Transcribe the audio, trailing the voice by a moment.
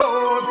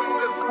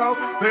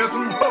house. There's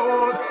some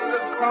hoes in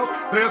this house.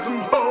 There's some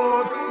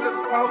hoes in this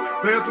house.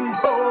 There's some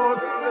hoes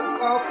in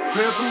this house.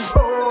 There's some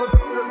hoes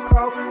in this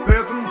house.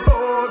 There's some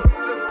hoes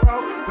in this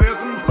house. There's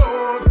some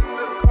hoes in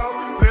this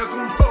house.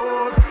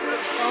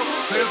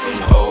 There's some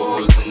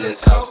hoes in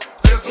this house.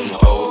 There's some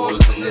hoes in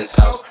this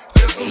house.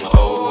 There's some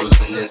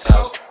hoes in this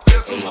house.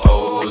 There's some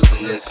hoes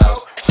in this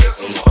house. There's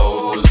some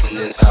hoes in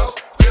this house.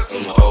 There's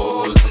some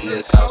hoes in this house. There's some hoes in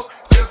this house.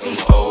 There's some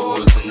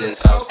hoes in this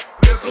house.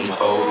 There's some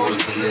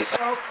hoes in this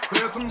house.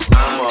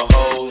 I'm a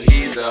hoe,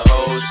 he's a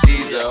hoe,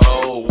 she's a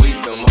hoe. We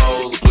some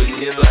hoes,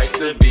 wouldn't you like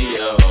to be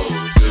a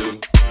hoe too?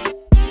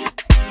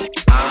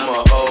 I'm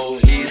a hoe,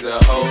 he's a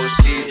hoe,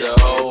 she's a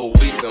hoe.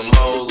 We some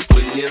hoes,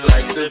 wouldn't you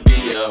like to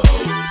be a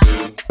hoe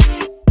too?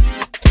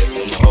 There's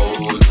some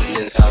hoes in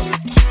this house.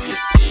 If you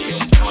see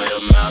them, point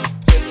them out.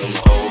 There's some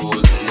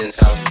hoes in this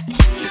house.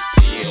 If you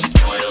see them,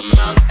 point them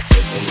out.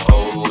 There's some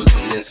hoes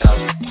in this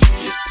house.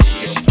 If you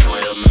see them,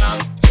 point them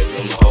out. There's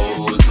some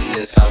hoes in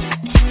this house.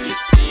 If you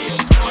see them,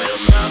 point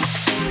them out.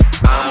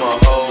 I'm a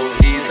hoe,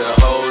 he's a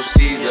hoe,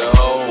 she's a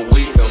hoe.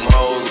 We some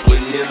hoes,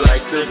 wouldn't you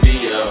like to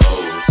be a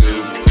hoe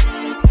too?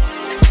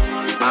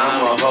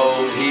 I'm a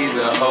hoe, he's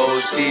a hoe,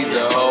 she's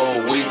a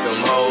hoe. We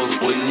some hoes,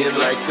 wouldn't you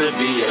like to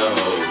be a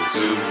hoe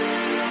too?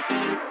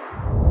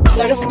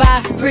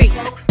 Certified free,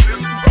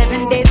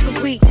 7 days a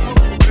week.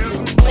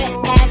 Wet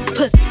ass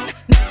pussy,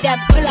 make that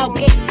pull out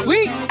game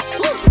weak.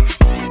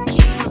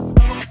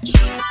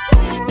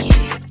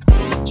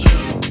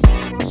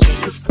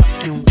 Just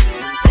fucking with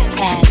some wet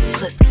ass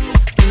pussy.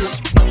 In the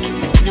bucket,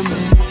 in the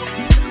moon,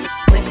 with this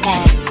wet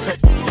ass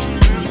pussy.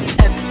 Give me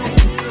everything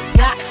you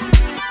got,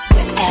 with this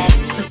wet ass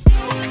pussy.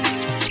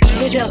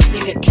 Eat it up,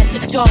 nigga, catch a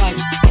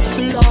charge.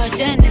 Extra large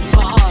and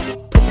extra hard.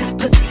 Put this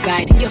pussy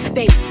right in your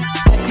face.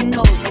 Swipe your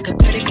nose like a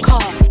credit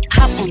card.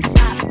 Hop on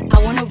top,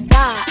 I wanna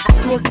ride.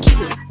 I do a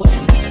giggle, what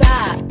is the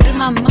size? Spit in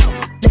my mouth,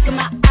 look in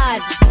my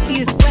eyes. If you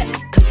see it's wet,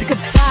 come take a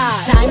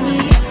bite. Tie me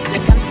up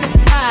like I'm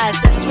surprised.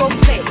 That's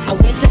roleplay, I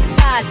wear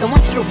disguise. I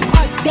want you to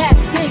park that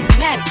Big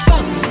Mac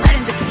truck right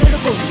in this little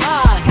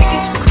garage. Make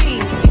it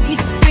cream, make me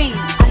scream.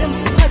 I don't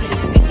public,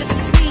 make the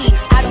scene.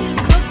 I don't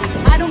cook,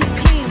 I don't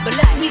clean, but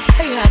let me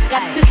tell you, I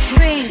got this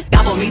ring.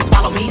 Gobble me,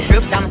 swallow me,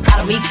 drip down inside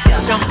of me.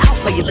 Jump out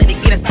for you, let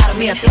it get inside of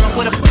me. I tell them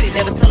where to put it,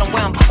 never tell them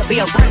where I'm about to be.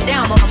 I run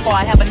down on them before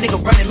I have a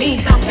nigga running me.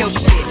 Talk your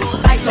shit,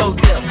 bite your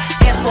lip.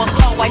 Ask for a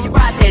call while you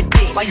ride that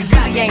dick. While you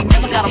really ain't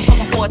never got him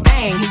fucking for a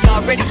thing. He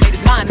already made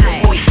his mind up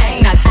before he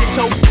came. Now get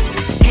your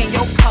boots, hang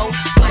your coat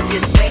for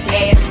this wet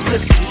ass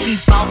pussy. He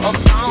bought a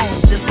phone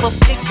just for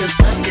pictures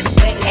of this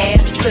wet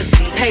ass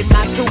pussy. Pay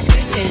my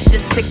tuition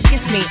just to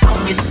kiss me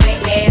on this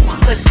wet ass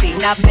pussy.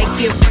 Now make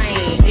it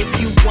rain if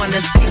you wanna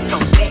see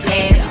some wet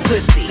ass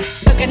pussy.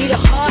 Look, I need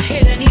a hard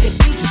hit, I need a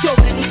deep stroke,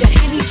 I need a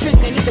Henny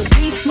drink, I need a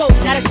weed smoke,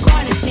 not a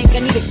garden snake,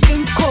 I need a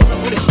king cobra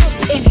with a hook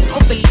in it,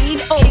 hope it lean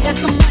over. He got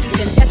some money,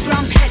 then that's where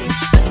I'm headed.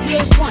 Let's see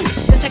A1,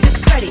 just like his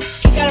credit.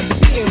 He got a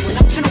beard when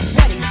I'm tryna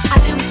wet it. I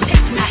let him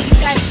taste it, now he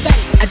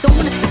diabetic. I don't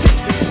wanna spit,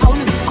 I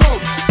wanna go,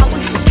 I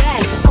wanna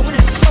gag, I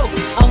wanna choke.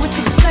 I want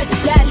you to touch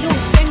that little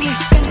dangly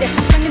thing that's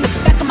stuck in the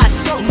back of my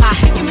throat. My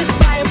hiccup is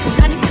fire,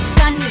 but I need the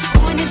sun. It's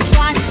going and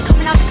drying, it's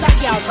coming outside.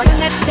 Yeah, I'm running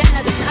that down,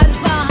 now the colors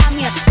behind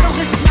me. I stole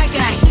his mic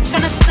and I heat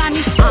tryna sign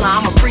me.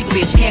 I'm a freak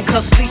bitch,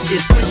 handcuffs,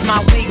 leashes. Switch my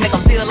wig, make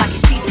him feel like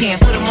he's T10.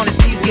 Put him on his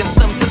knees, give him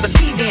something to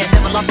believe in.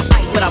 Never lost a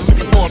fight, but I'm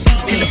looking for a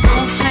beat. In the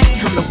food chain,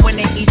 I'm the one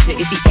that eats you.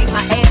 If he ate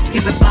my ass,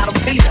 he's a bottom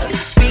feeder.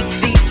 Big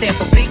D stand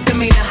for big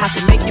demeanor. I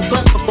can make you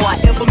bust before I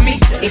ever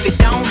meet you. If it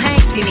don't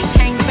hang, then he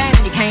can't bang.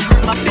 You can't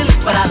hurt my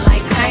feelings, but I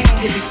like pain.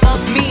 If he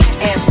fuck me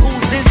and ask who's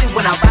is it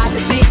when I ride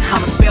the dick,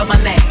 I'ma spell my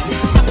name.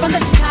 Up on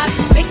the top,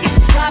 make it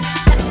drop.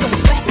 That's some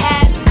wet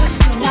ass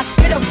pussy. Now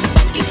get a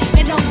bucket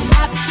and a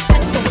mop.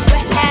 That's some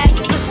wet ass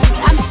pussy.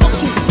 I'm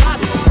talking wop,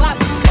 wop,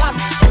 wop.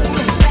 That's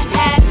some wet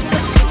ass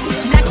pussy.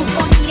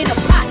 Macaroni in a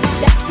pot.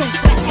 That's some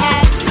wet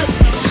ass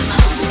pussy.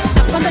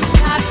 Up on the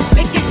top,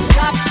 make it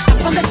drop.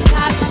 Up on the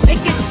top,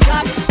 make it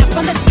drop. Up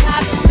on the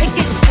top, make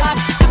it drop.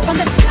 Up on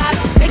the top,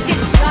 make it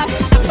drop.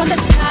 Up on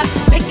the top,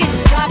 make it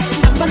drop.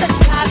 Up on the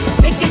top,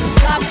 make it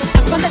drop.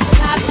 Up on the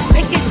top,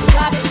 make it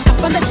drop.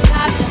 Up on the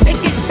top,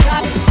 make it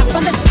drop. Up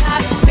on the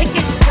top, make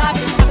it drop.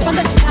 Up on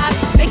the top,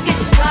 make it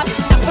drop.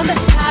 Up on the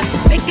top,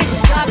 make it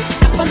drop.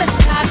 Up on the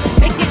top,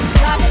 make it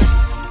drop.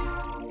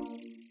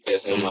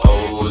 There's some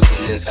hoes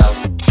in this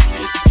house. If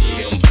you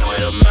see them, point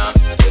them out.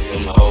 There's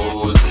some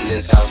hoes in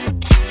this house.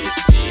 If you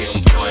see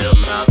them, point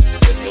them out.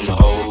 There's some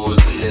hoes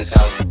in this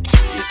house.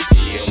 If you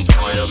see them,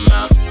 point them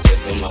out.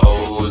 There's some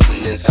hoes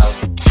in this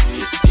house. If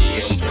you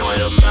see them, point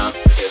them out.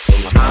 There's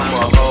some. I'm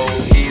a hoe,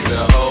 he's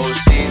a hoe,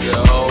 she's a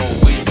hoe.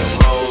 We some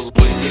hoes.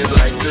 Wouldn't you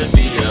like to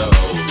be a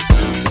hoe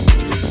too?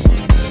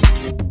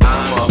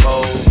 I'm a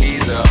hoe,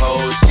 he's a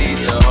hoe,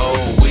 she's a hoe.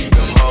 We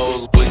some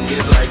hoes. Wouldn't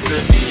you like to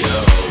be a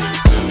hoe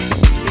too?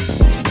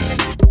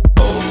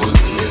 Hoes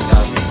in this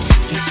house.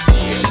 If you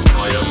see them,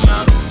 point them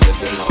out. There's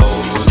some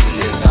hoes in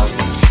this house.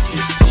 If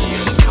you see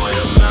them, point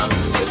them out.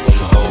 There's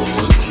some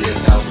hoes in this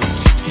house.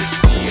 If you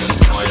see them,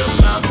 point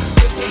them out.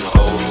 There's some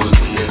hoes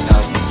in this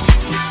house.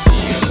 If you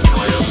see them,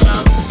 point them out.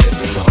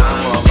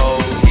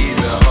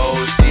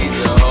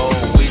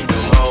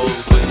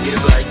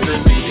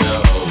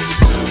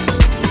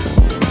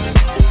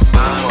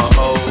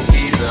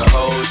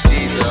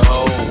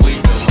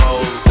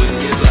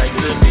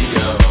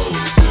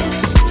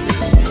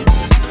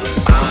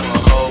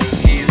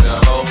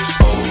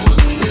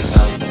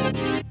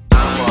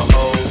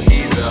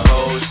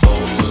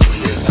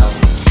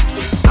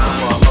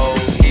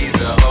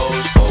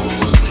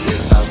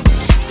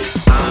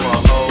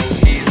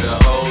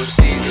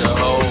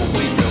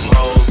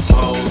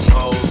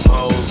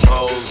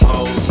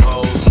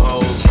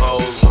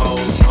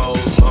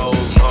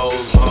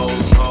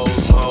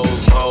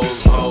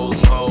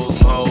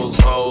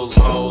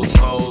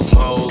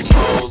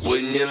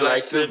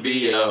 like to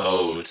be a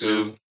hoe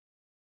too.